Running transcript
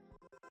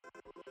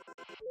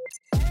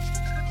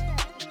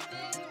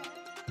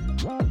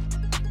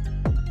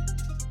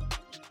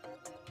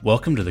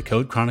Welcome to the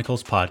Code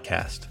Chronicles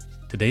podcast.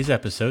 Today's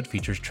episode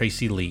features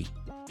Tracy Lee.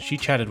 She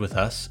chatted with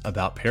us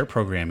about pair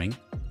programming,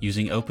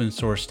 using open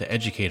source to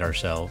educate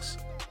ourselves,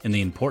 and the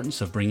importance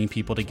of bringing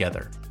people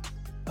together.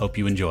 Hope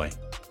you enjoy.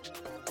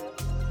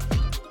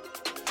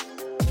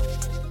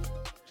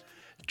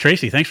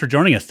 Tracy, thanks for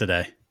joining us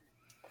today.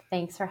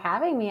 Thanks for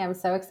having me. I'm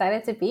so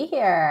excited to be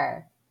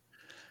here.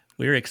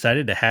 We're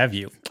excited to have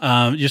you.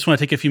 You just want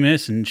to take a few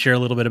minutes and share a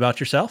little bit about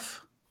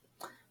yourself?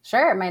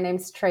 Sure. My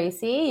name's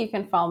Tracy. You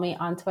can follow me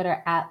on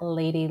Twitter at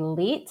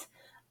LadyLeet.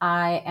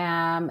 I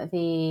am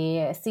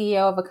the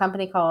CEO of a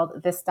company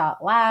called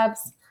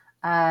This.Labs.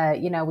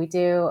 We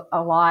do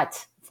a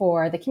lot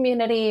for the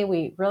community.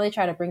 We really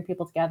try to bring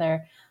people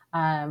together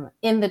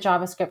in the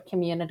JavaScript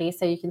community.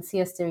 So you can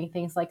see us doing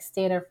things like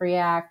State of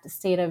React,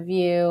 State of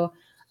Vue,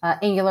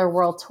 Angular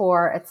World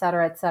Tour, et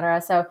cetera, et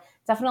cetera. So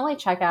definitely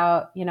check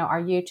out,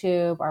 our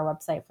YouTube, our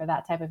website for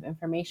that type of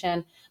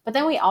information. But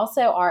then we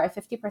also are a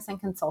 50%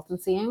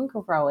 consultancy and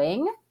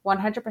growing,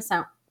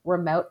 100%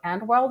 remote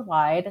and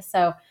worldwide.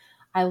 So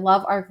I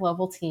love our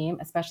global team,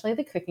 especially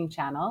the cooking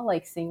channel,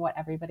 like seeing what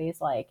everybody's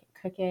like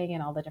cooking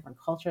and all the different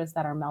cultures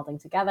that are melding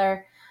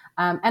together.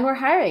 And we're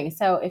hiring.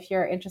 So if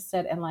you're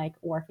interested in like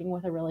working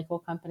with a really cool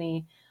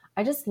company,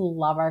 I just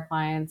love our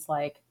clients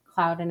like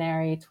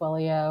Cloudinary,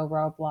 Twilio,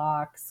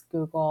 Roblox,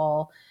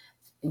 Google,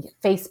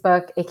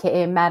 Facebook,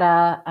 aka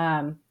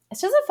Meta.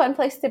 It's just a fun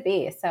place to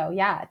be. So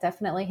yeah,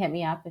 definitely hit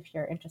me up if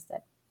you're interested.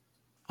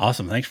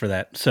 Awesome. Thanks for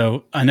that.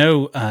 So I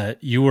know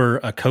you were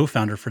a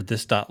co-founder for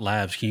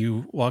This.Labs. Can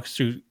you walk us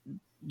through,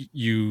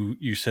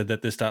 you said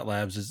that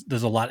This.Labs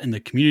does a lot in the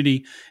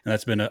community, and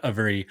that's been a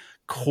very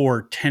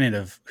core tenet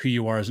of who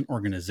you are as an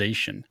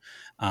organization.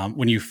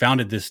 When you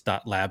founded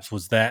This.Labs,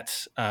 was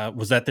that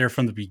there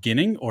from the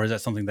beginning, or is that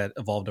something that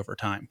evolved over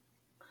time?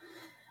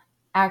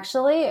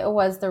 Actually, it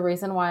was the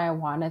reason why I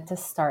wanted to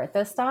start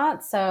this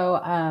dot.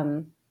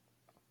 So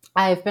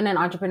I've been an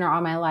entrepreneur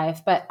all my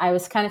life, but I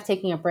was kind of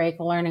taking a break,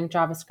 learning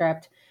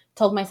JavaScript,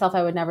 told myself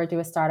I would never do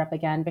a startup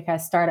again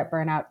because startup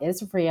burnout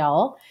is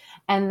real.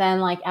 And then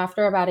like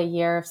after about a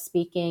year of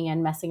speaking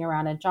and messing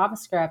around in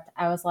JavaScript,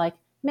 I was like,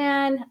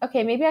 man,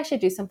 okay, maybe I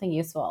should do something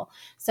useful.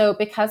 So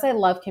because I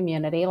love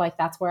community, like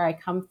that's where I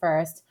come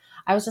first.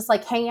 I was just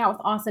like hanging out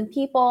with awesome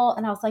people.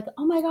 And I was like,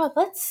 oh my God,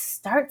 let's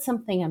start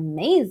something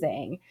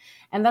amazing.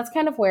 And that's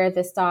kind of where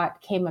this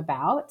dot came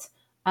about.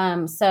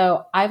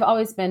 So I've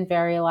always been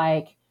very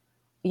like,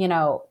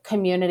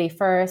 community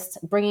first,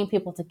 bringing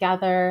people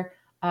together.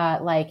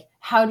 Like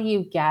how do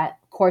you get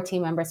core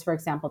team members, for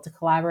example, to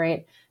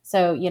collaborate?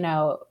 So,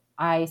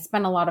 I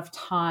spent a lot of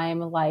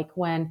time like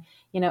when,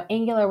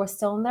 Angular was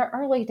still in their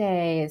early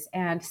days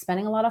and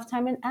spending a lot of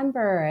time in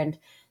Ember and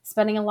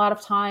spending a lot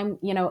of time,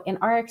 in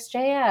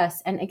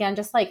RxJS. And again,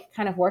 just like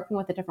kind of working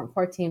with the different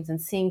core teams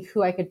and seeing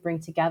who I could bring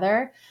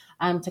together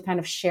to kind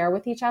of share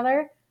with each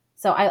other.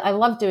 So I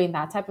love doing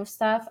that type of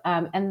stuff.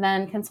 And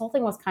then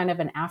consulting was kind of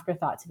an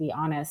afterthought, to be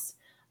honest.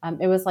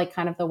 It was like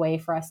kind of the way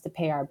for us to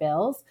pay our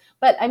bills.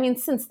 But I mean,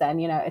 since then,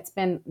 it's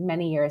been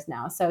many years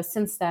now. So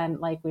since then,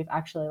 like we've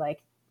actually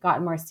like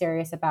gotten more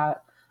serious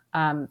about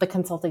the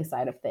consulting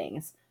side of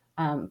things.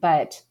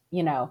 But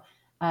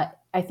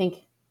I think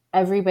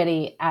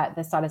everybody at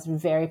this dot is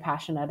very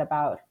passionate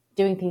about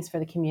doing things for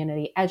the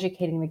community,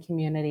 educating the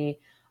community.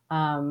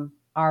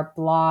 Our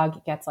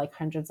blog gets like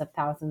hundreds of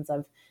thousands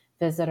of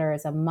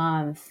visitors a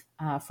month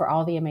for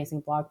all the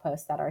amazing blog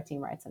posts that our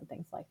team writes and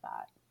things like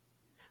that.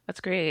 That's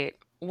great.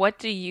 What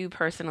do you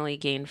personally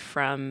gain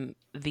from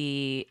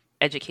the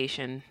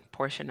education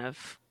portion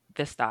of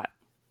this dot?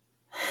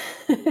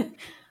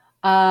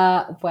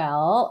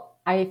 Well,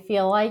 I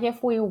feel like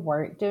if we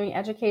weren't doing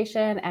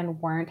education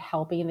and weren't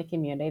helping the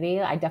community,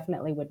 I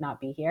definitely would not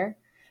be here.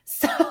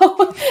 So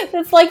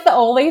that's like the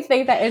only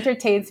thing that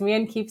entertains me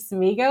and keeps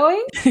me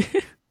going.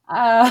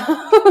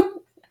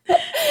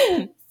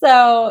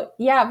 So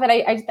yeah, but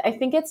I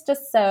think it's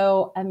just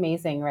so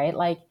amazing, right?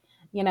 Like,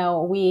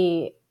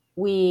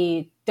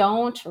 we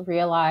don't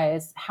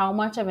realize how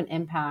much of an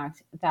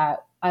impact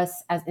that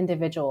us as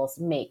individuals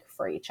make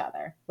for each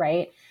other,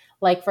 right?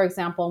 Like, for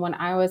example, when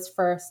I was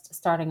first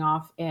starting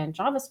off in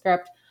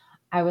JavaScript,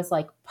 I was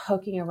like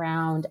poking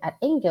around at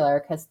Angular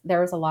because there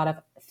was a lot of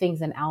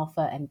things in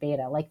alpha and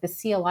beta. Like the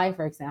CLI,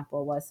 for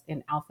example, was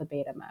in alpha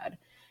beta mode.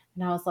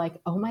 And I was like,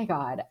 oh my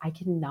God, I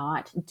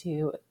cannot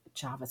do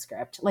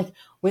JavaScript like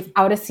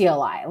without a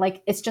CLI.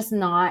 Like it's just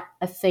not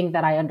a thing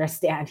that I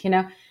understand,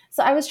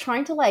 So I was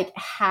trying to like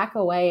hack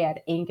away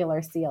at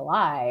Angular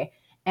CLI.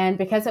 And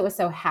because it was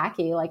so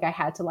hacky, like I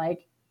had to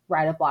like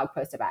write a blog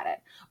post about it.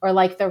 Or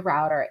like the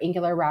router,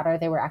 Angular router,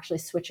 they were actually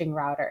switching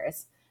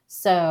routers.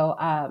 So,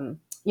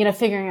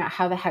 figuring out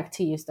how the heck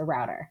to use the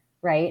router,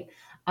 right?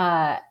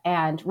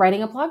 And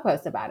writing a blog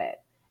post about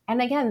it.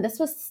 And again, this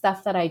was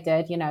stuff that I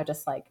did,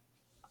 just like,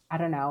 I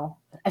don't know,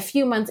 a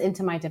few months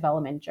into my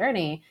development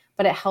journey,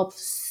 but it helped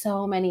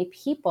so many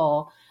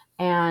people.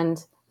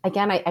 And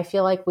again, I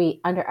feel like we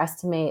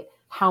underestimate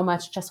how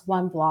much just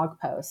one blog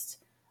post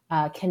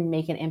can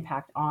make an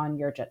impact on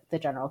the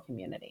general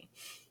community.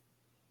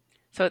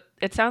 So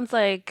it sounds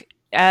like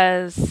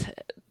as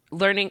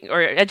learning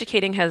or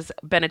educating has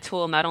been a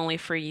tool not only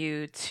for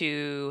you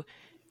to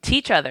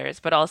teach others,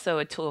 but also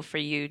a tool for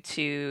you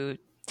to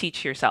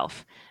teach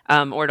yourself,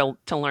 or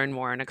to learn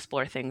more and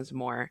explore things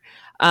more.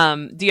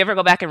 Do you ever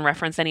go back and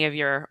reference any of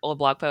your old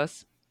blog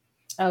posts?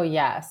 Oh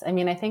yes. I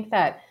mean, I think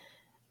that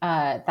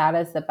that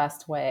is the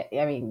best way.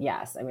 I mean,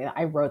 yes. I mean,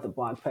 I wrote the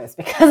blog post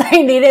because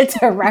I needed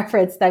to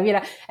reference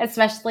them,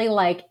 especially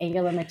like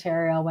Angular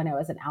material when it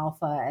was an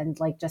alpha and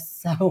like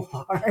just so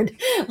hard.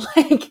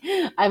 Like,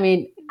 I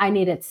mean, I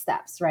needed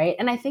steps, right?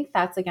 And I think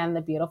that's again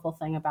the beautiful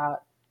thing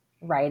about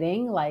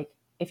writing. Like,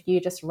 if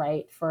you just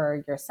write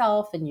for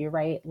yourself and you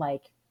write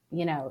like,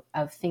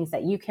 of things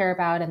that you care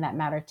about and that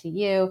matter to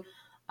you,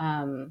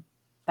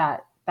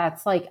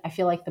 that's like, I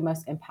feel like the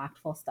most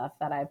impactful stuff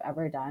that I've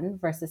ever done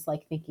versus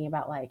like thinking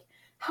about like,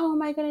 how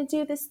am I going to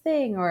do this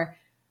thing? Or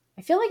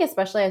I feel like,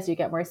 especially as you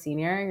get more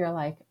senior, you're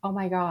like, oh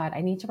my God,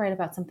 I need to write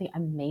about something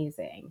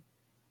amazing.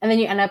 And then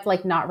you end up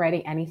like not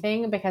writing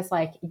anything because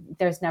like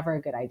there's never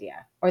a good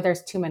idea or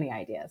there's too many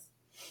ideas.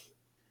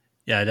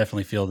 Yeah, I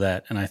definitely feel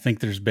that, and I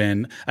think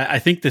I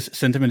think this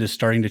sentiment is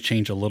starting to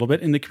change a little bit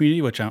in the community,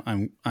 which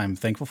I'm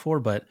thankful for.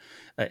 But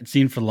it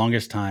seemed for the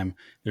longest time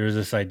there was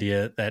this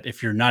idea that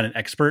if you're not an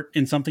expert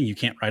in something, you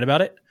can't write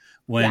about it. Yeah.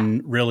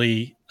 When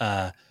really,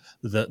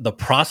 the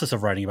process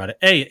of writing about it,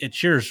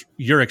 it's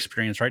your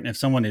experience, right? And if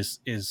someone is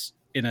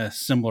in a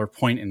similar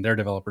point in their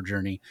developer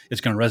journey,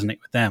 it's going to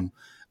resonate with them.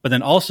 But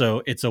then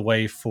also, it's a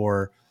way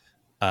for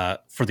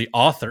the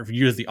author, for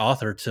you as the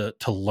author,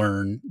 to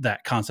learn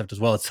that concept as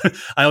well. It's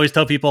I always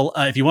tell people,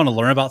 if you want to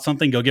learn about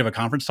something, go give a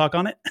conference talk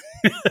on it,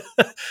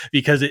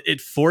 because it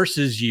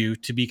forces you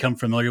to become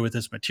familiar with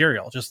this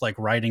material, just like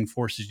writing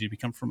forces you to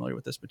become familiar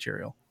with this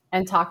material.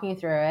 And talking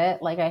through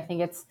it, like I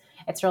think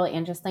it's really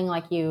interesting.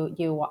 Like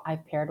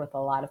I've paired with a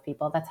lot of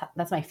people.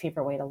 That's my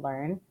favorite way to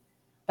learn.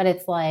 But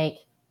it's like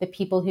the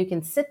people who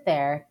can sit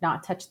there,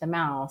 not touch the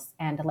mouse,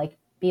 and like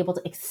be able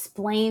to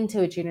explain to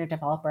a junior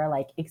developer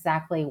like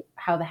exactly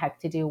how the heck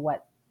to do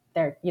what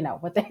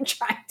what they're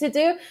trying to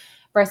do,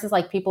 versus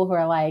like people who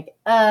are like,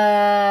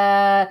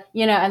 and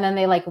then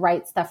they like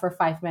write stuff for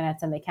 5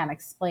 minutes and they can't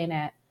explain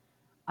it.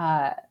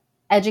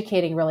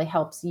 Educating really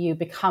helps you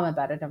become a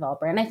better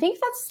developer. And I think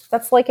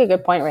that's like a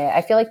good point, Ray.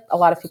 I feel like a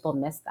lot of people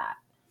miss that.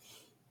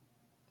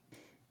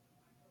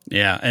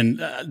 Yeah, and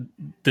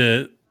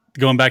the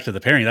going back to the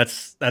pairing,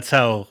 that's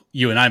how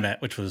you and I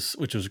met, which was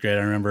great.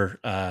 I remember,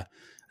 I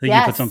think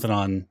you put Yes.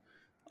 something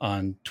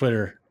on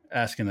Twitter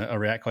asking a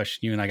React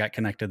question. You and I got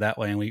connected that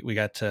way, and we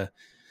got to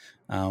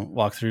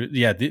walk through.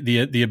 Yeah,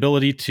 the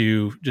ability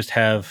to just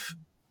have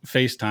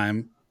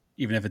FaceTime,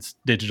 even if it's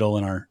digital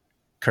in our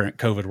current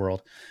COVID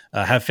world,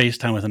 have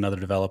FaceTime with another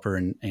developer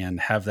and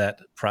have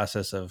that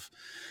process of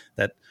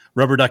that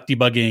rubber duck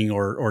debugging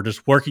or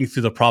just working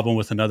through the problem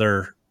with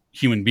another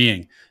human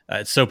being.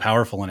 It's so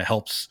powerful, and it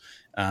helps.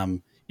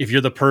 If you're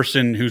the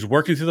person who's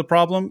working through the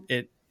problem,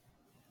 it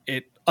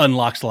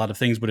unlocks a lot of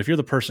things. But if you're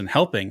the person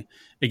helping,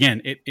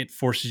 again, it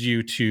forces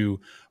you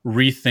to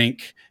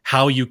rethink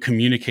how you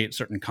communicate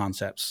certain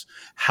concepts,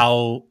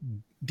 how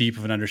deep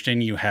of an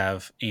understanding you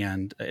have,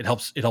 and it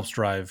helps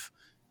drive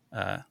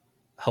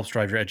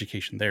your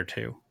education there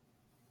too.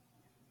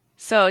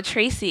 So,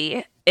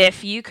 Tracy,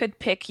 if you could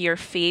pick your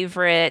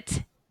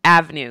favorite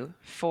avenue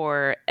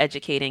for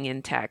educating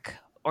in tech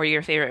or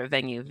your favorite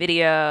venue,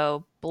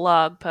 video,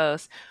 blog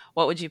post,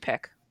 what would you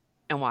pick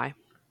and why?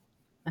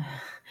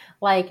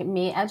 Like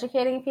me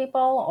educating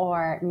people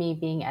or me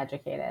being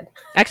educated?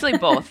 Actually,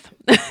 both.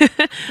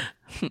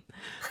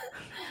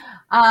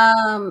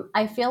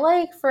 I feel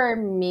like for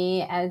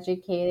me,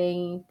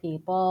 educating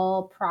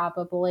people,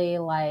 probably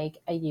like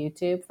a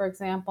YouTube, for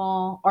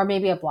example, or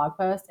maybe a blog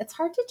post. It's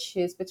hard to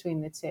choose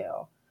between the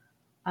two.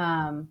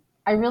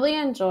 I really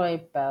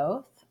enjoy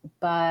both,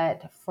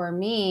 but for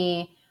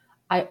me,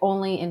 I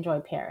only enjoy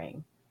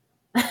pairing.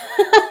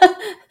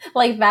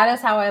 Like that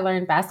is how I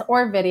learn best,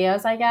 or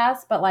videos, I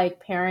guess. But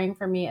like pairing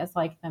for me is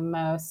like the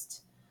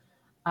most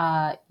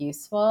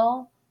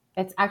useful.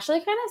 It's actually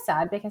kind of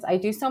sad because I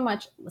do so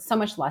much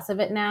less of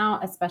it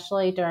now,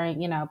 especially during,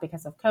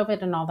 because of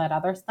COVID and all that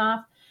other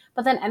stuff.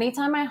 But then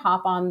anytime I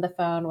hop on the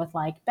phone with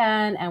like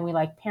Ben and we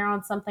like pair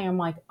on something, I'm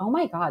like, oh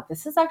my God,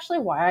 this is actually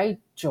why I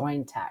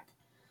joined tech.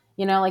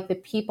 Like the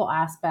people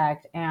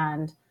aspect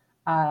and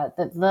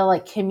the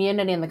like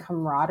community and the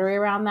camaraderie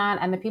around that,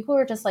 and the people who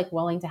are just like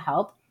willing to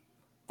help.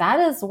 That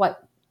is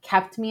what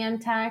kept me in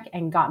tech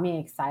and got me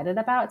excited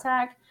about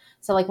tech.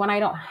 So like when I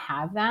don't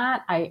have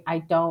that,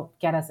 I don't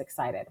get as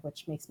excited,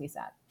 which makes me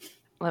sad.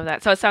 Love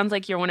that. So it sounds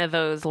like you're one of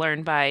those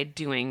learn by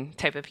doing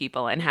type of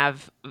people and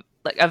have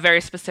like a very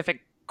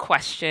specific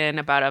question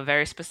about a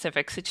very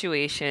specific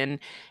situation,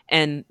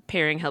 and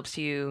pairing helps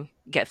you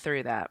get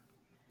through that.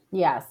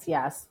 Yes,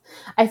 yes.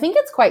 I think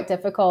it's quite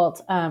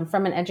difficult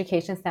from an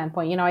education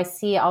standpoint. I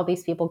see all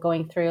these people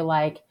going through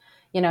like,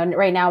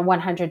 right now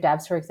 100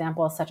 devs, for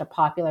example, is such a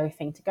popular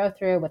thing to go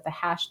through with the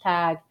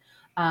hashtag,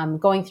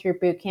 going through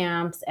boot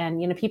camps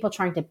and, people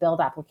trying to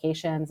build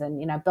applications and,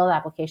 build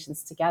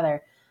applications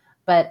together.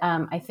 But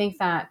I think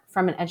that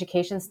from an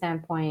education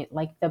standpoint,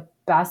 like the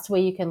best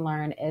way you can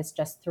learn is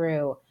just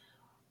through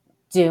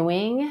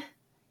doing.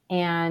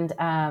 And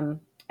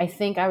I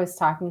think I was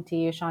talking to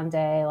you,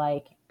 Shonday,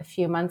 like a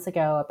few months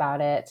ago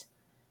about it.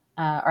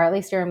 Or at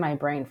least you're in my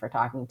brain for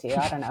talking to you.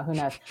 I don't know, who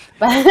knows?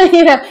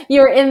 But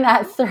you were in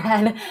that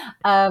thread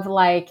of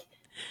like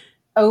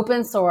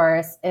open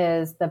source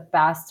is the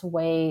best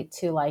way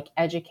to like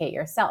educate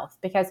yourself,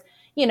 because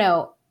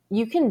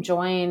you can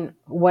join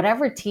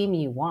whatever team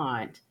you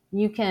want.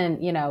 You can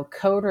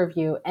code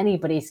review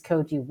anybody's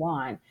code you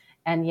want,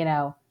 and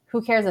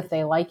who cares if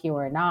they like you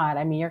or not?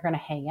 I mean, you're going to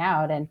hang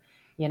out, and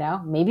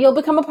maybe you'll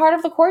become a part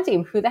of the core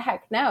team. Who the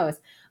heck knows?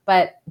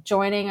 But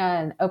joining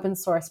an open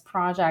source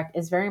project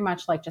is very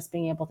much like just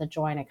being able to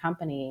join a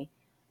company,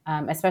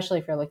 especially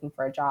if you're looking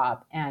for a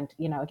job. And,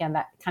 again,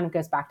 that kind of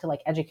goes back to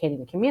like educating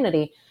the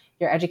community.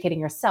 You're educating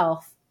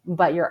yourself,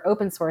 but you're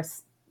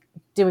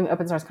doing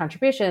open source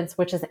contributions,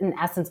 which is in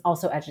essence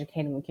also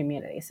educating the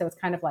community. So it's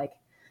kind of like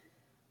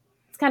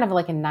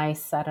a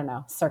nice, I don't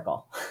know,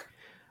 circle.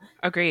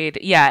 Agreed.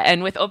 Yeah,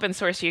 and with open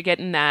source, you're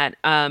getting that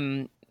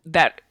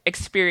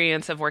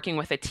experience of working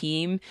with a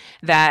team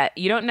that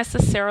you don't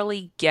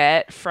necessarily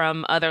get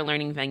from other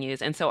learning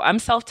venues. And so I'm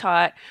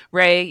self-taught.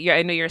 Ray,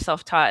 I know you're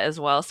self-taught as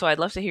well. So I'd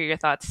love to hear your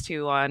thoughts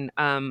too on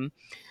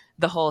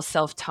the whole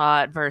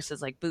self-taught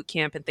versus like boot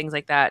camp and things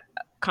like that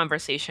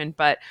conversation.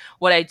 But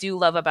what I do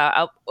love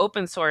about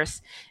open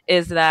source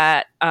is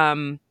that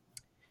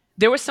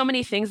there were so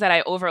many things that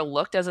I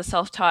overlooked as a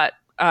self-taught,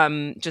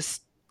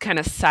 just kind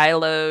of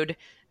siloed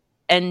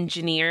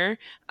engineer.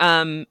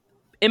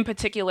 In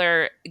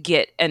particular,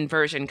 Git and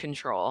version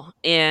control.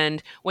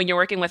 And when you're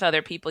working with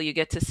other people, you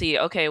get to see,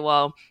 okay,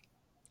 well,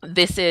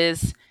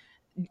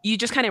 you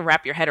just kind of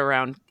wrap your head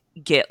around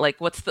Git.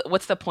 Like, what's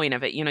the point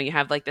of it? You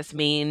have like this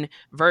main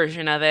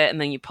version of it, and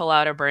then you pull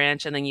out a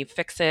branch, and then you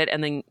fix it,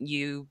 and then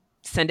you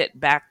send it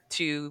back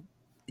to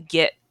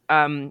Git.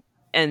 And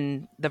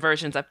the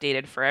version's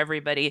updated for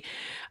everybody.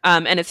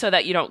 And it's so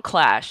that you don't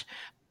clash.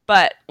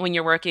 But when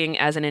you're working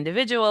as an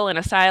individual in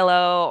a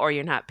silo, or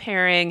you're not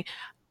pairing,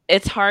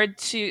 it's hard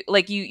to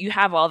like you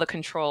have all the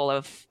control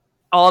of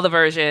all the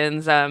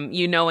versions. In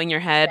your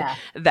head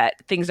that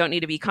things don't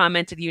need to be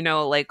commented.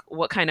 Like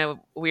what kind of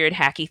weird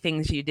hacky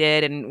things you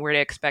did and where to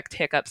expect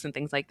hiccups and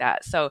things like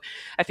that. So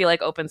I feel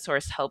like open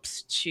source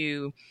helps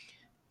to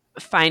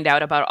find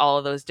out about all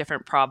of those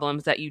different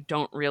problems that you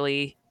don't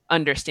really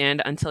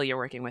understand until you're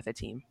working with a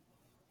team.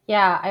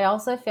 Yeah, I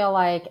also feel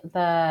like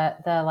the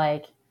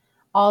like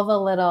all the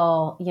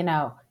little,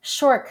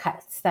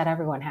 shortcuts that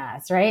everyone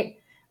has, right?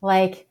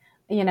 Like,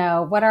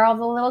 what are all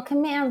the little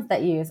commands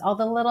that you use, all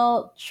the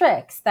little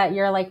tricks that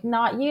you're like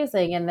not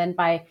using. And then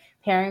by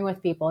pairing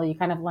with people, you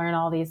kind of learn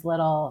all these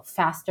little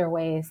faster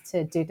ways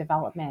to do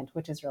development,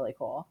 which is really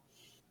cool.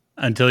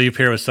 Until you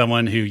pair with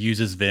someone who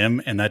uses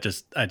Vim, and I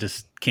just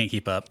can't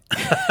keep up.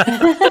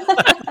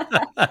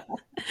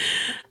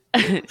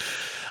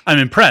 I'm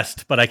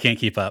impressed, but I can't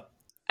keep up.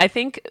 I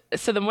think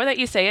so. The more that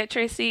you say it,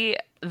 Tracy,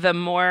 the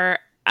more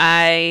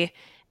I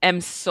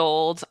am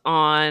sold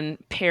on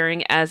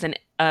pairing as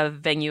a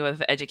venue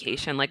of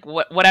education. Like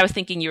what I was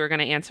thinking you were going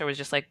to answer was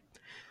just like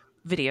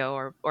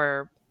video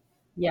or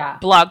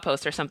blog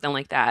post or something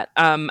like that.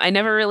 I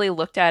never really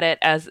looked at it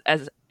as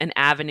an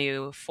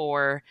avenue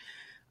for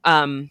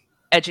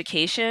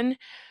education.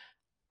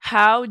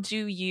 How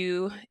do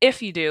you,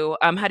 if you do,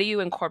 how do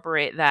you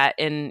incorporate that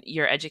in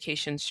your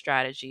education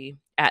strategy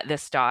at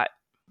this dot?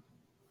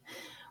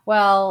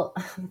 Well,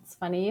 it's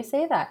funny you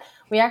say that.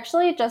 We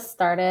actually just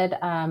started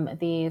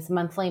these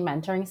monthly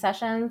mentoring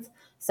sessions.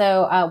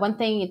 So one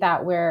thing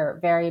that we're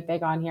very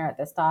big on here at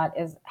this dot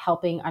is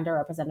helping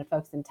underrepresented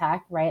folks in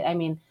tech, right? I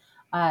mean,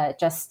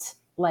 just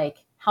like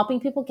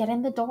helping people get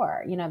in the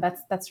door.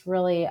 That's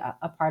really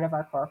a part of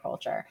our core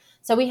culture.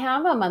 So we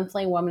have a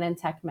monthly Women in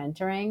Tech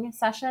mentoring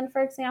session,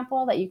 for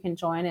example, that you can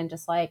join and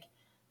just like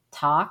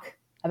talk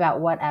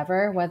about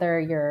whatever, whether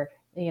you're,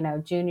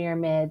 junior,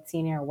 mid,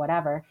 senior,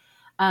 whatever.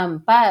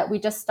 But we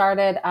just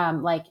started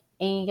like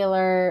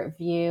Angular,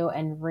 Vue,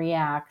 and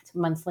React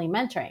monthly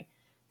mentoring.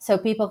 So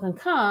people can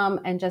come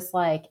and just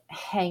like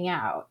hang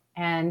out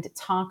and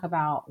talk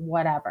about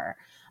whatever.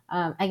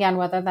 Again,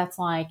 whether that's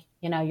like,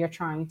 you're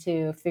trying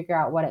to figure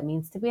out what it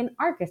means to be an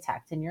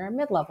architect and you're a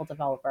mid-level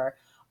developer,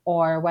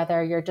 or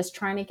whether you're just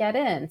trying to get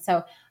in.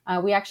 So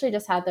we actually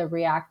just had the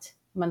React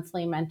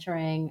monthly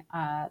mentoring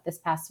this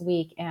past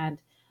week, and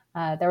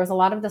there was a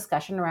lot of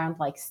discussion around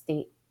like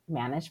state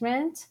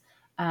management.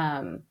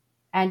 And,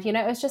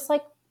 it was just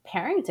like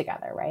pairing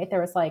together, right?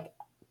 There was like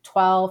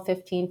 12,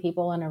 15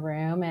 people in a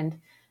room, and,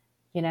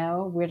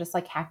 we're just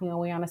like hacking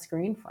away on a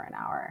screen for an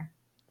hour.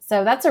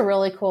 So that's a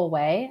really cool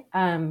way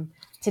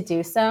to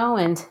do so.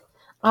 And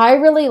I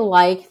really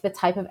like the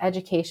type of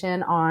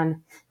education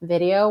on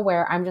video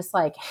where I'm just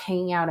like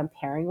hanging out and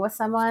pairing with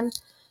someone.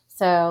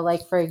 So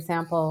like, for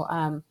example,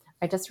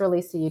 I just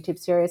released a YouTube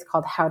series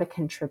called How to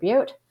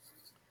Contribute.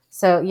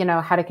 So,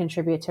 how to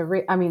contribute to,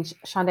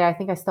 Shonday, I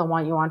think I still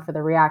want you on for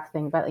the React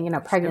thing, but,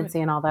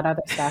 pregnancy and all that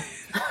other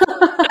stuff.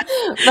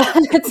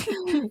 but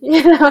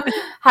you know,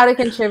 how to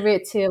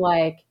contribute to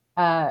like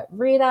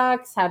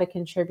Redux, how to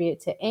contribute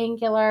to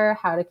Angular,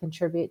 how to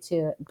contribute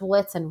to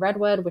Blitz and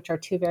Redwood, which are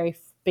two very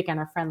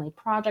beginner friendly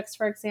projects,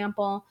 for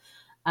example.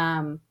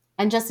 And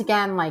just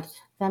again, like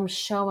them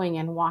showing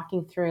and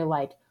walking through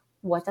like,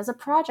 what does a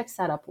project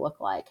setup look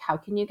like? How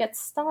can you get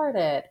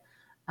started?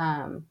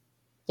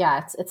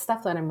 Yeah, it's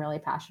stuff that I'm really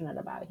passionate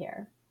about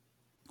here.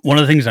 One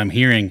of the things I'm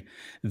hearing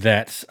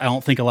that I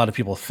don't think a lot of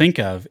people think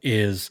of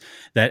is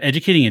that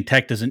educating in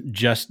tech doesn't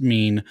just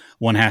mean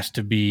one has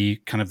to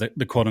be kind of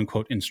the quote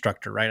unquote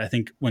instructor, right? I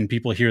think when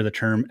people hear the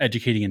term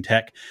educating in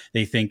tech,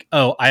 they think,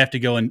 oh, I have to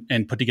go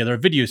and put together a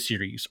video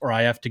series, or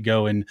I have to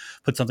go and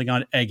put something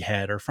on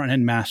Egghead or Front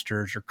End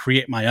Masters or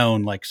create my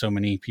own, like so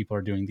many people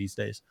are doing these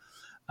days.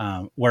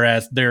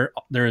 Whereas there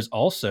is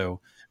also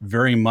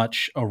very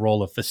much a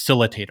role of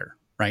facilitator,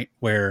 right?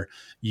 Where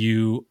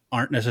you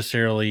aren't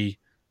necessarily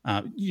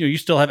you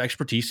still have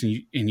expertise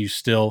and you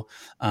still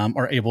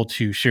are able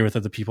to share with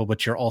other people,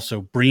 but you're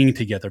also bringing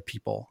together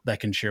people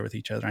that can share with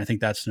each other. And I think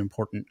that's an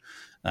important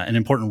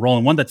role,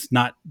 and one that's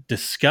not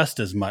discussed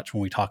as much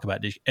when we talk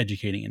about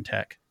educating in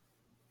tech.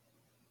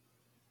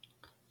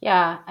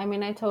 Yeah, I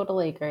mean, I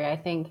totally agree. I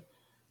think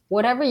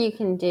whatever you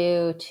can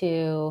do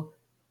to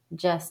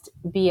just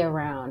be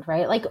around,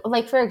 right?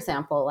 Like for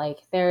example, like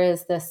there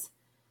is this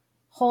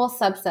whole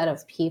subset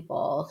of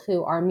people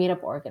who are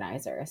meetup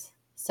organizers.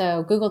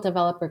 So Google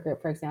Developer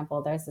Group, for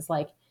example, there's this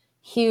like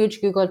huge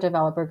Google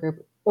Developer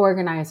Group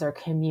organizer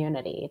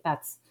community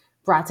that's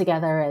brought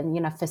together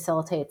and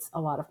facilitates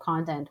a lot of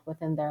content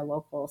within their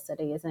local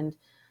cities. And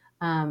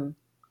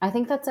I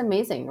think that's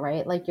amazing,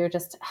 right? Like you're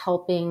just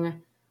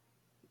helping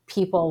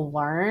people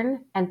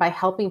learn, and by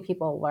helping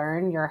people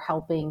learn, you're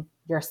helping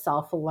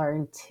yourself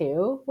learn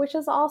too, which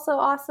is also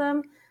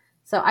awesome.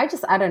 So I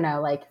don't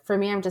know, like for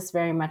me, I'm just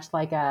very much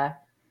like a,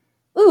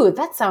 ooh,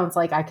 that sounds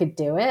like I could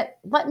do it.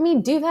 Let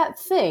me do that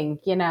thing,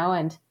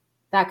 and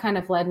that kind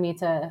of led me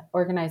to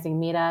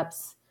organizing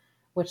meetups,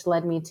 which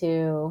led me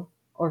to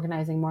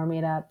organizing more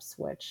meetups,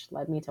 which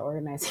led me to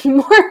organizing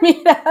more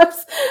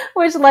meetups,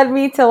 which led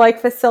me to like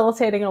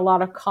facilitating a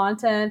lot of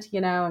content,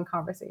 and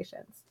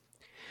conversations.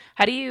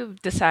 How do you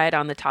decide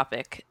on the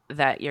topic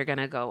that you're going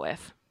to go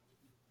with?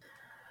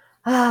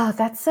 Oh,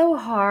 that's so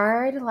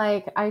hard.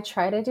 Like I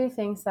try to do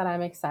things that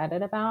I'm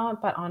excited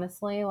about, but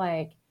honestly,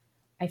 like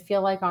I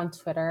feel like on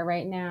Twitter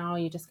right now,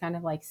 you just kind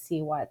of like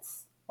see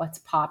what's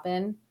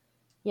popping,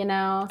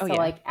 Oh, So yeah.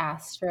 like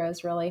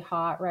Astro's really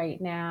hot right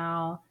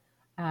now.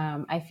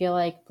 I feel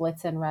like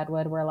Blitz and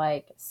Redwood were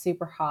like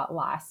super hot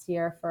last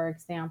year, for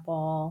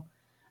example.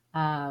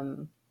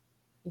 Um,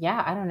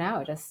 yeah, I don't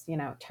know. Just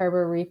Turbo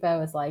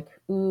Repo is like,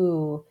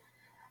 ooh,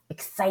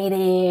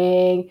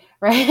 exciting,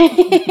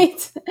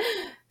 right?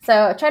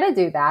 So I try to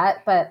do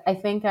that, but I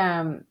think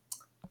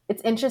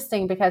it's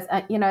interesting because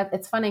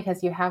it's funny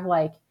because you have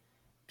like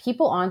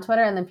people on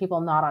Twitter and then people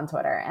not on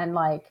Twitter, and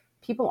like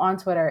people on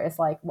Twitter is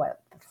like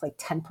what, it's like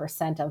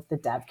 10% of the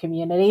dev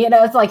community.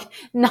 It's like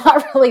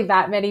not really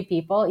that many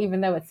people, even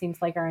though it seems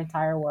like our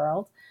entire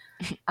world.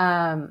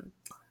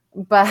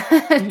 But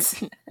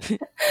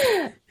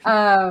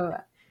um,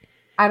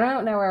 I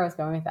don't know where I was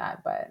going with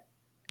that, but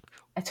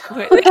I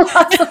totally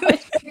lost my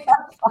train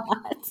of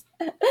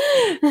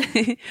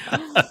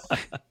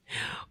thought.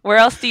 Where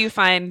else do you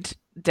find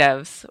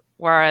devs?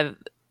 Where are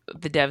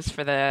the devs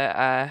for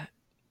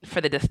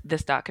the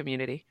this dot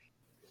community?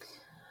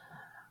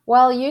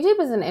 Well, YouTube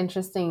is an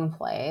interesting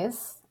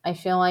place. I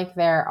feel like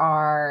there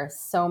are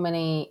so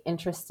many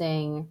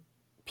interesting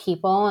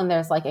people, and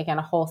there's like again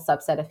a whole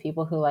subset of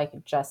people who like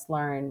just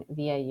learn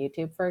via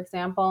YouTube, for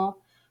example.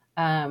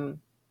 Um,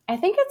 I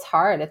think it's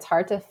hard. It's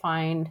hard to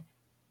find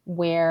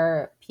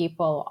where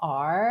people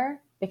are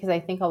because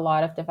I think a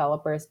lot of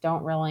developers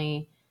don't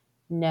really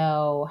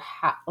know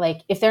how,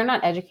 like, if they're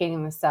not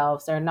educating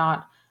themselves, they're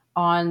not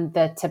on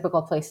the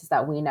typical places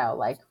that we know,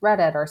 like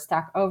Reddit or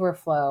Stack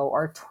Overflow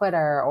or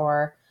Twitter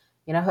or,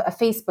 a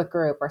Facebook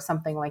group or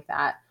something like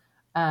that.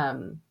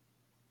 Um,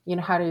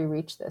 how do you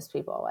reach those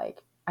people?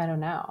 Like, I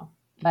don't know.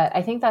 But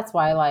I think that's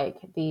why,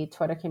 like, the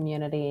Twitter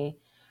community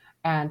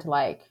and,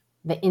 like,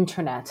 the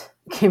internet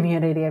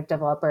community of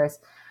developers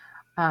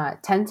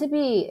tend to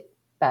be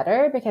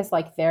better because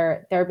like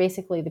they're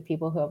basically the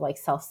people who have like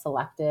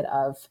self-selected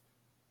of,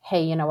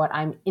 hey, you know what,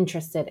 I'm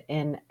interested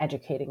in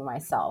educating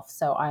myself,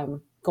 so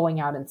I'm going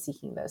out and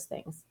seeking those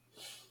things.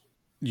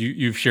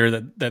 You've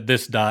shared that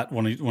this dot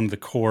one of the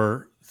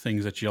core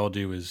things that y'all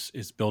do is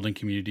building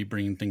community,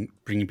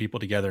 bringing people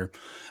together.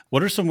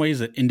 What are some ways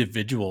that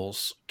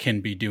individuals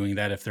can be doing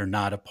that if they're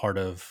not a part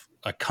of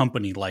a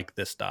company like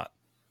this dot?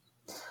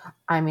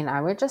 I mean,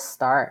 I would just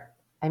start.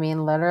 I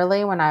mean,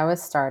 literally when I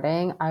was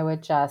starting, I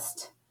would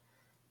just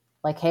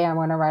like, hey, I'm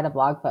going to write a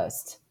blog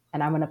post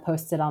and I'm going to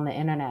post it on the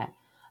internet.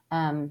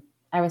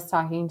 I was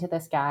talking to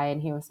this guy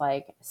and he was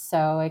like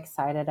so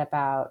excited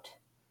about,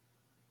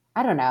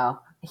 I don't know.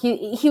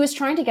 He was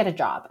trying to get a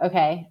job.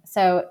 Okay.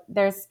 So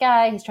there's this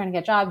guy, he's trying to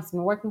get a job. He's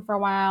been working for a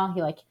while.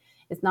 He like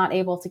is not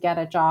able to get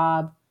a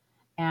job.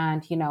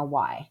 And you know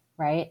why,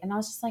 right? And I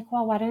was just like,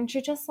 well, why don't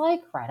you just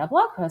like write a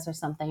blog post or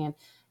something? And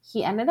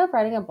he ended up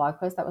writing a blog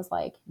post that was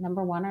like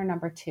number 1 or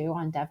number 2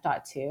 on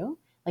dev.to,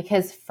 like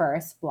his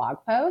first blog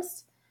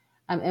post.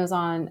 It was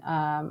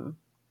on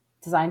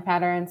design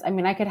patterns. I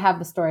mean, I could have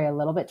the story a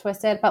little bit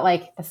twisted, but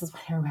like, this is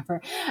what I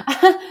remember.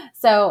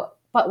 So,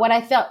 but what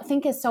I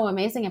think is so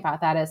amazing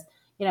about that is,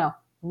 you know,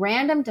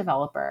 random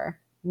developer,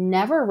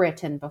 never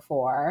written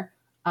before,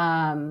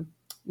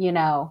 you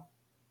know,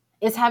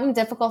 is having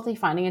difficulty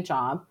finding a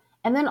job.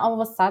 And then all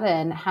of a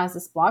sudden has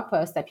this blog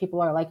post that people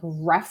are like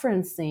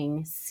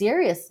referencing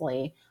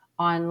seriously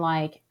on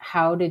like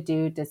how to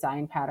do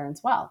design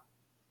patterns well.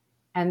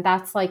 And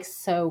that's like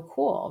so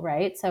cool,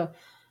 right? So,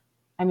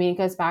 I mean, it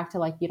goes back to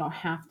like, you don't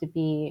have to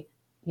be,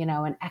 you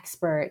know, an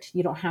expert.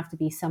 You don't have to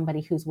be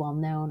somebody who's well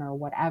known or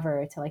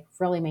whatever to like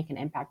really make an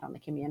impact on the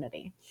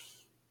community.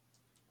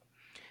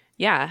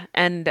 Yeah.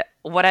 And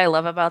what I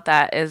love about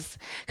that is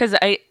because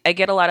I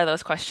get a lot of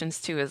those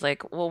questions too, is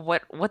like, well,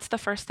 what's the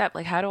first step?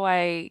 Like, how do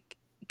I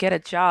get a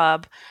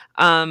job?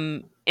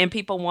 And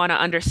people want to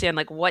understand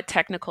like what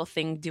technical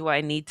thing do I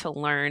need to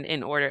learn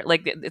in order,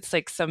 like it's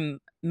like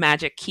some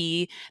magic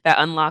key that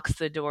unlocks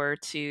the door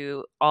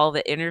to all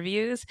the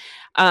interviews.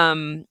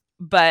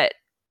 But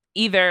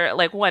either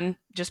like one,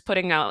 just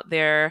putting out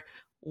there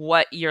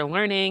what you're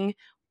learning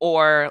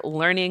or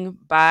learning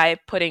by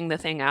putting the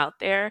thing out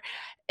there,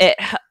 it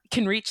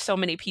can reach so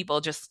many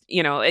people. Just,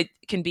 you know, it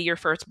can be your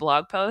first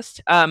blog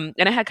post. And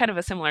I had kind of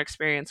a similar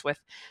experience with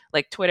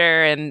like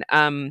Twitter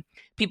and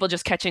people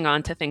just catching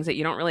on to things that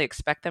you don't really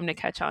expect them to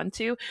catch on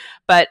to.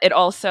 But it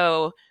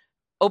also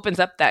opens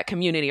up that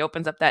community,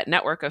 opens up that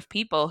network of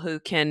people who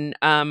can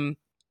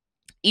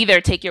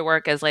either take your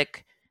work as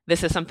like,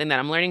 this is something that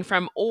I'm learning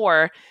from,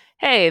 or,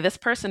 hey, this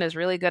person is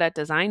really good at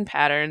design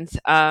patterns.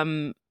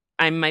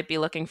 I might be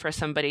looking for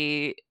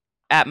somebody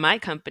at my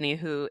company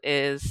who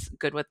is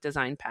good with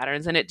design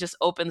patterns, and it just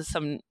opens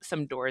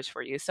some doors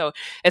for you. So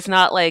it's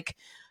not like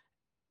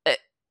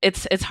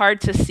it's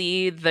hard to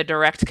see the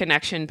direct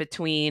connection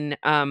between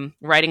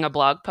writing a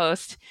blog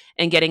post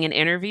and getting an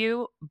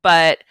interview,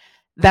 but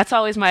that's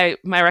always my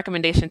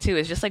recommendation too,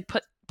 is just like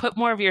put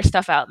more of your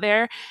stuff out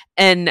there,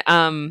 and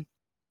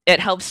it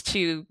helps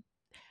to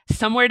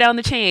somewhere down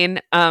the chain,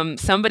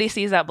 somebody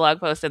sees that blog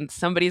post and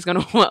somebody's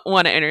going to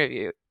want to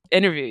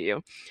interview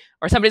you,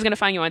 or somebody's going to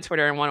find you on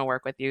Twitter and want to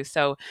work with you.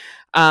 So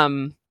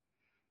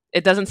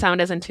it doesn't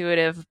sound as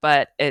intuitive,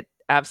 but it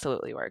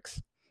absolutely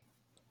works.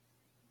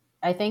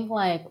 I think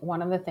like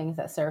one of the things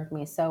that served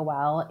me so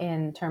well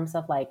in terms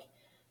of like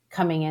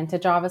coming into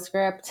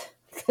JavaScript,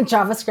 the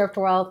JavaScript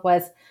world,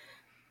 was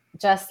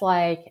just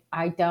like,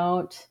 I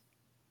don't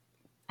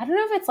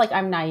know if it's like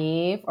I'm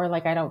naive or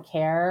like I don't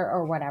care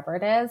or whatever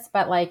it is,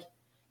 but like,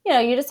 you know,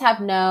 you just have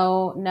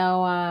no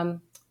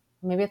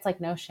maybe it's like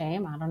no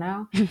shame, I don't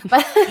know.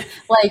 But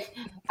like,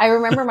 I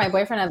remember my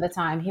boyfriend at the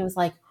time, he was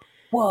like,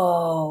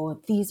 whoa,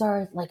 these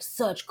are like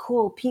such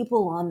cool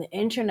people on the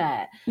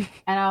internet.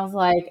 And I was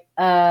like,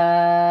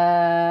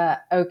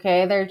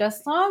 okay, they're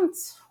just on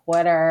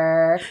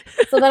Twitter.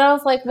 So then I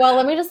was like, well,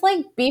 let me just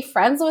like be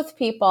friends with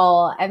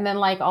people. And then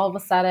like all of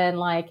a sudden,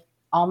 like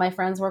all my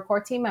friends were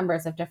core team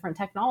members of different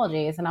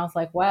technologies. And I was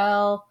like,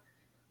 well,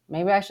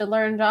 maybe I should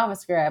learn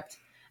JavaScript.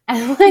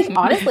 And like,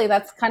 honestly,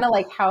 that's kind of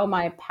like how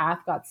my path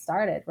got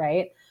started,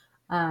 right?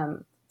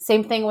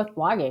 Same thing with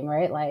blogging,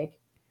 right? Like,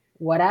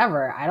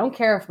 whatever. I don't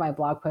care if my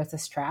blog post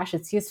is trash.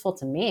 It's useful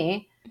to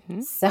me.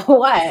 Mm-hmm. So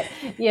what?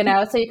 You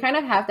know, so you kind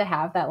of have to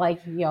have that like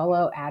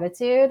YOLO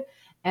attitude,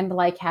 and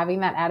like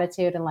having that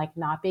attitude and like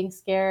not being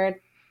scared.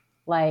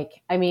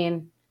 Like, I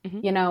mean,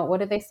 you know, what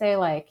did they say?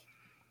 Like,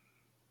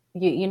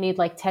 you need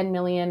like 10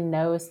 million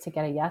no's to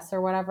get a yes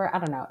or whatever. I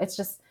don't know. It's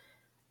just,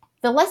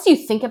 the less you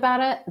think about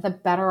it, the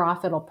better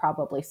off it'll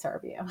probably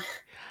serve you.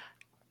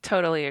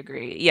 Totally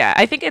agree. Yeah,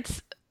 I think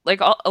it's like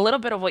a little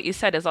bit of what you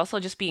said is also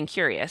just being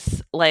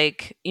curious.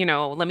 Like, you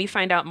know, let me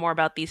find out more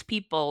about these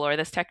people or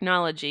this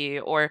technology,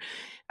 or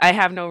I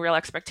have no real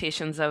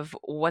expectations of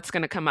what's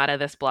going to come out of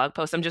this blog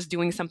post. I'm just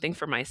doing something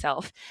for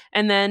myself.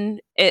 And then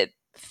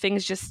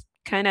things just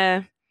kind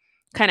of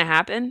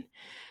happen.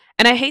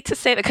 And I hate to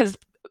say that because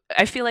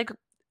I feel like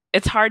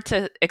it's hard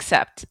to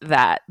accept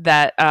that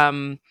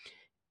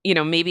you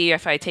know, maybe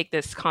if I take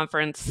this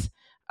conference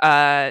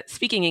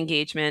speaking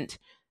engagement,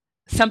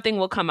 something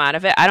will come out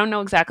of it. I don't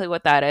know exactly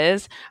what that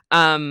is,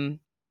 but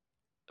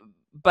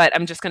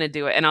I'm just going to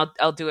do it, and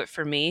I'll do it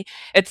for me.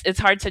 It's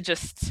hard to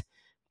just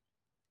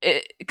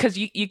because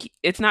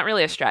it's not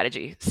really a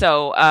strategy.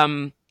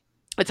 So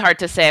it's hard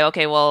to say,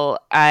 okay, well,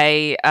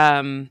 I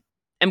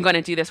am going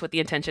to do this with the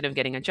intention of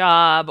getting a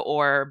job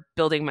or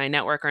building my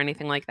network or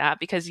anything like that,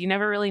 because you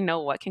never really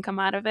know what can come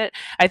out of it.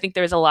 I think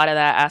there's a lot of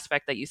that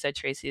aspect that you said,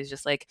 Tracy, is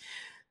just like,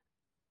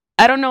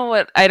 I don't know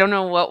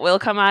what will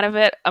come out of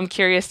it. I'm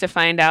curious to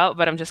find out,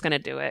 but I'm just going to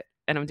do it,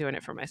 and I'm doing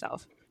it for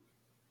myself.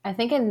 I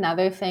think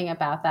another thing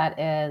about that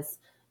is,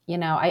 you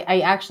know,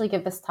 I actually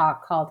give this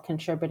talk called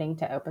Contributing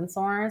to Open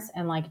Source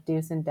and like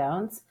do's and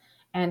don'ts.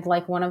 And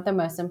like one of the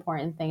most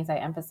important things I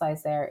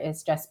emphasize there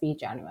is just be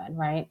genuine,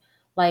 right?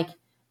 Like,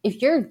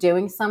 if you're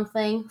doing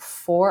something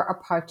for a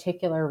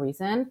particular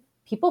reason,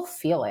 people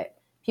feel it.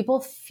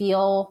 People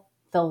feel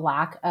the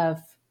lack of,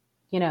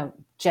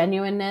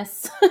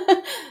 genuineness,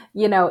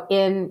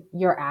 in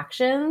your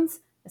actions.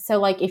 So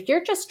like if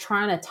you're just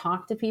trying to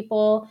talk to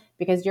people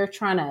because you're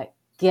trying to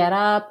get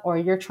up or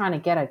you're trying to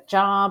get a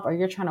job or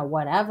you're trying to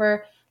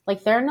whatever,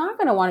 like they're not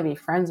going to want to be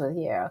friends with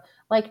you.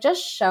 Like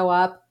just show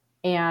up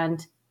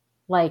and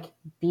like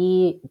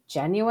be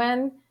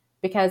genuine,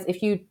 because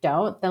if you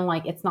don't, then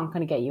like it's not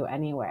going to get you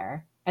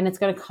anywhere and it's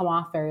going to come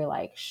off very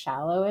like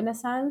shallow in a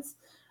sense.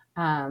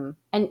 And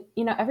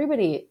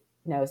everybody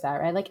knows that,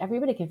 right? Like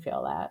everybody can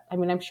feel that. I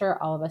mean, I'm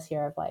sure all of us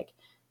here have like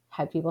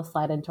had people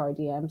slide into our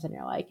DMs and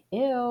you're like,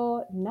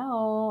 ew,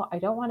 no, I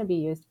don't want to be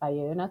used by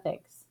you. No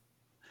thanks.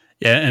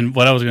 Yeah, and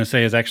what I was going to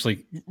say is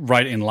actually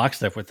right in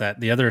lockstep with that.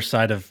 The other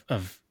side of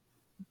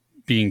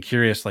being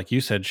curious, like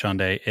you said,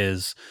 Shonda,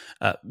 is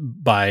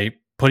by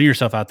putting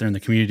yourself out there in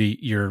the community,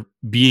 you're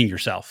being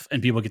yourself,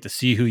 and people get to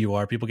see who you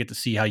are. People get to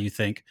see how you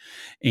think,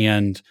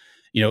 and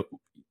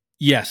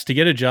yes, to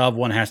get a job,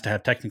 one has to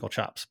have technical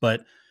chops,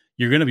 but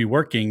you're going to be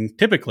working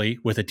typically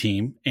with a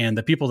team, and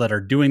the people that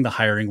are doing the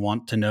hiring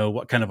want to know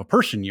what kind of a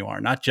person you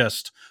are, not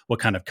just what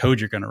kind of code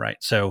you're going to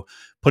write. So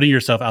putting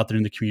yourself out there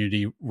in the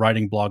community,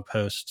 writing blog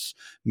posts,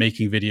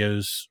 making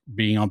videos,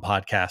 being on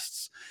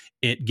podcasts,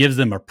 it gives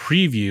them a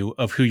preview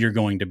of who you're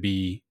going to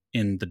be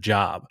in the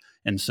job.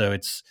 And so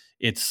it's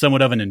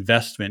somewhat of an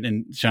investment.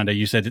 And Shonda,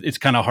 you said it's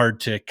kind of hard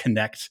to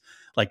connect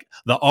like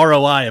the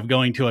ROI of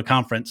going to a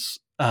conference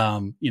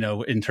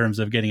in terms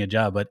of getting a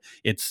job, but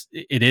it's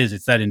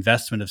that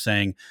investment of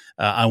saying,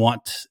 I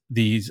want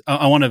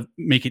to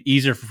make it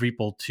easier for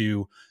people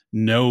to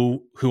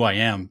know who I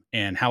am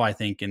and how I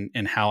think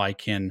and how I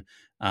can,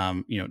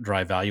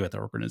 drive value at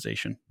their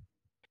organization.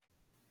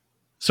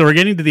 So we're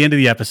getting to the end of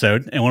the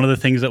episode, and one of the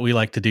things that we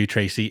like to do,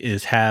 Tracy,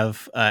 is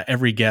have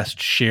every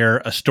guest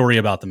share a story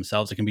about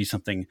themselves. It can be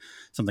something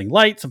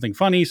light, something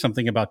funny,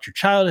 something about your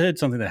childhood,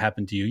 something that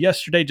happened to you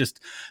yesterday, just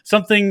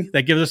something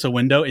that gives us a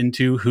window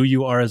into who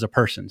you are as a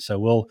person.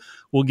 So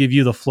we'll give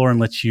you the floor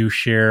and let you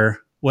share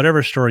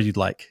whatever story you'd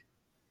like.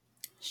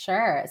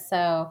 Sure.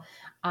 So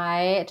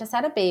I just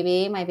had a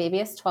baby. My baby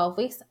is 12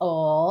 weeks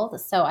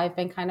old. So I've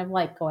been kind of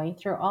like going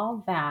through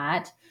all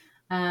that.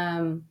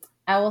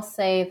 I will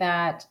say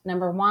that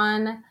number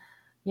one,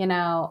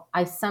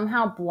 I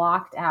somehow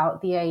blocked out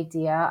the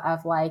idea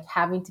of like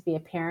having to be a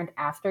parent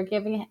after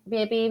having a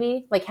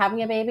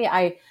baby.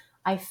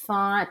 I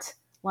thought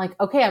like,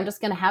 okay, I'm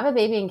just going to have a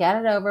baby and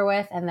get it over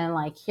with. And then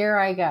like, here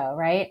I go.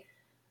 Right.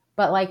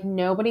 But like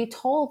nobody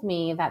told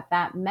me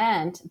that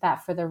meant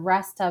that for the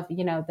rest of,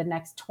 the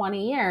next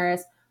 20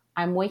 years,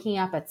 I'm waking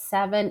up at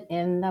 7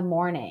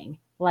 a.m,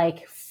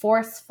 like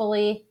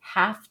forcefully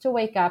have to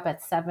wake up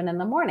at 7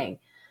 a.m.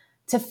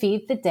 to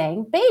feed the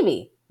dang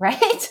baby,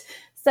 right?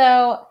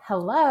 So,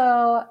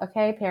 hello,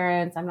 okay,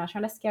 parents, I'm not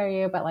trying to scare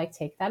you, but like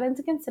take that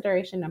into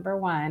consideration, number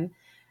one.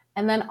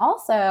 And then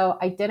also,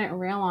 I didn't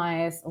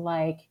realize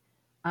like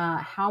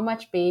how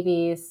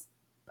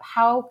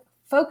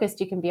focused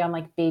you can be on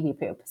like baby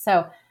poop.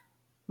 So,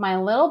 my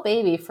little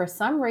baby, for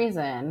some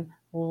reason,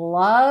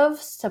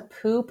 loves to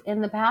poop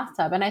in the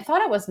bathtub. And I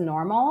thought it was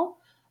normal,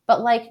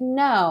 but like,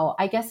 no,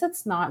 I guess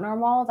it's not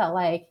normal that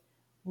like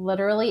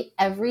literally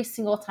every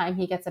single time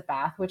he gets a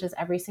bath, which is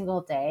every single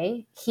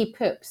day, he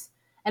poops.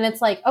 And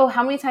it's like, oh,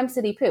 how many times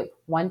did he poop?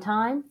 1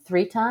 time,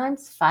 3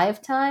 times,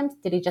 5 times?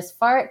 Did he just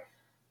fart?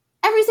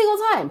 Every single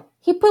time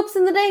he poops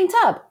in the dang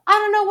tub. I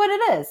don't know what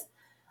it is.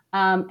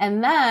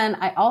 And then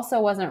I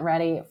also wasn't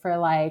ready for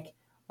like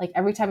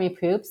every time he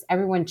poops,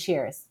 everyone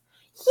cheers.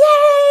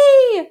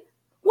 Yay!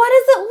 What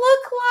does it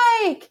look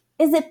like?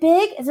 Is it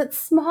big? Is it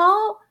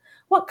small?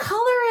 What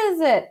color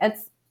is it?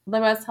 It's the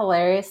most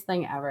hilarious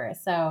thing ever.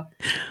 So,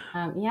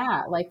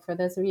 like for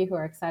those of you who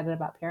are excited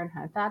about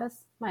parenthood, that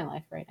is my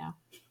life right now.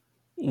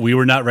 We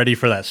were not ready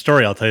for that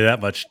story, I'll tell you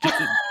that much.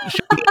 She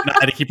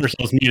had to keep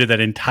herself muted that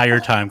entire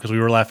time because we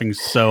were laughing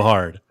so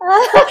hard.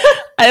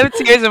 I have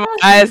tears in my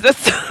eyes. That's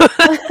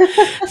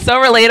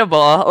so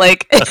relatable.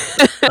 Like,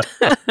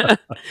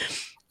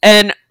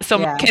 and so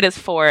my kid is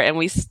 4, and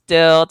we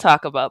still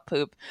talk about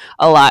poop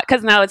a lot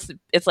because now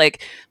it's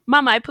like,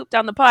 Mama, I pooped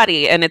on the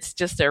potty, and it's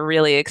just a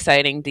really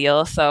exciting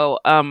deal. So,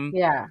 I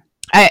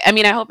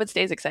mean, I hope it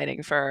stays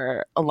exciting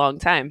for a long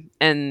time,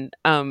 and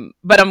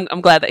but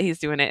I'm glad that he's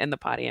doing it in the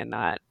potty and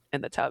not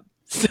in the tub.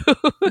 So.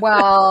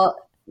 Well,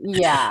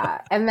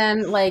 yeah, and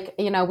then like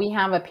we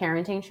have a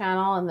parenting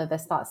channel in the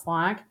This Thought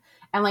Slack,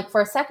 and like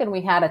for a second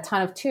we had a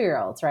ton of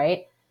 2-year-olds,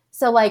 right?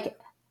 So like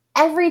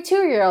every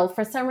 2-year-old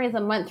for some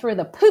reason went through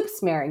the poop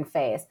smearing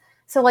phase.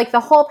 So like the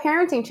whole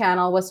parenting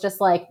channel was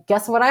just like,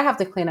 guess what I have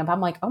to clean up? I'm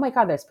like, oh my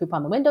God, there's poop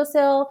on the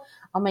windowsill.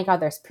 Oh my God,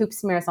 there's poop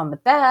smears on the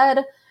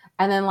bed.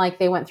 And then like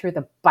they went through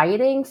the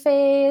biting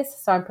phase.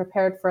 So I'm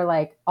prepared for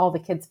like all the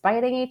kids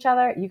biting each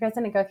other. You guys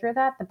didn't go through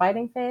that, the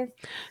biting phase?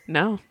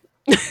 No.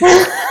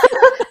 Yeah.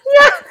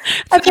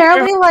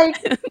 Apparently like,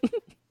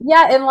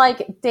 yeah, in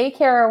like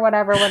daycare or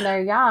whatever, when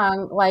they're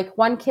young, like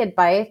one kid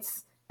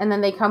bites and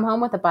then they come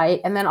home with a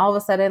bite. And then all of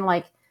a sudden,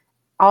 like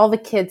all the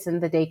kids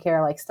in the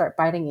daycare like start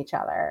biting each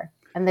other,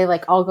 and they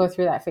like all go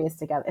through that phase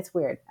together. It's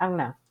weird. I don't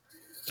know.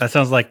 That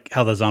sounds like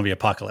how the zombie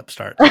apocalypse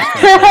starts.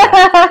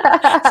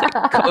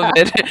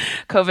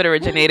 COVID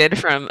originated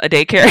from a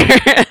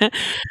daycare.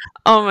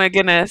 Oh my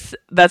goodness,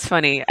 that's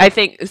funny. I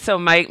think so.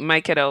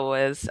 My kiddo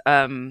was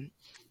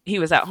he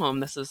was at home.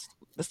 This was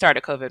the start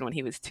of COVID when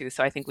he was 2.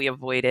 So I think we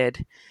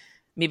avoided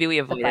The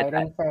that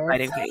biting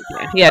biting phase. phase.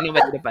 Yeah, he had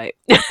nobody to bite.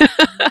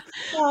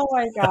 Oh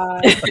my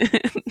god,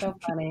 so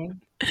funny.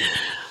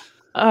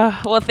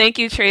 Well, thank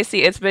you,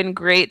 Tracy. It's been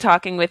great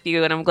talking with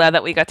you, and I'm glad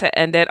that we got to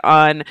end it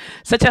on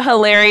such a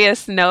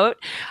hilarious note.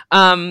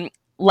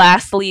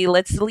 Lastly,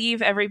 let's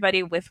leave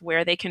everybody with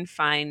where they can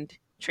find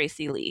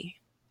Tracy Lee.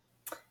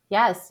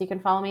 Yes, you can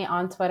follow me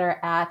on Twitter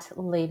at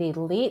Lady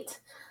Leet.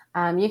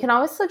 You can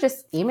also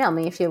just email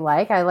me if you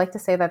like. I like to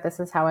say that this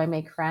is how I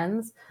make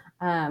friends.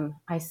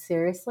 I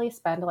seriously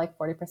spend like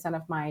 40%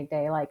 of my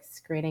day like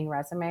screening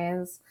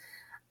resumes.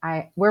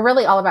 We're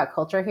really all about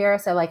culture here,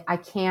 so like I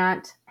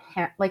can't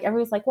like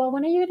everybody's like, well,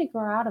 when are you going to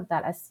grow out of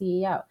that as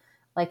CEO?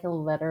 Like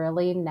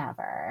literally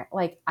never.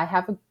 Like I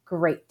have a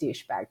great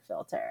douchebag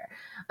filter.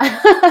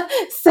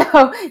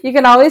 So you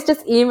can always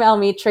just email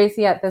me,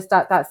 Tracy at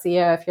this.co,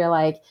 if you're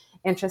like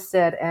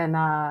interested in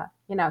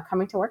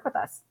coming to work with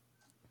us.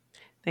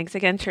 Thanks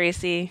again,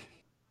 Tracy.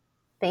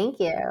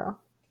 Thank you.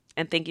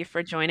 And thank you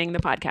for joining the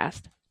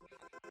podcast.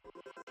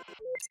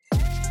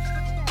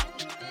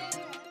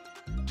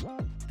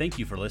 Thank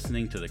you for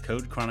listening to the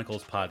Code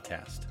Chronicles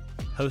podcast,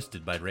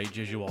 hosted by Ray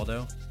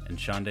Gesualdo and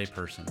Shonda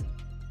Person.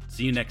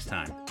 See you next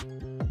time.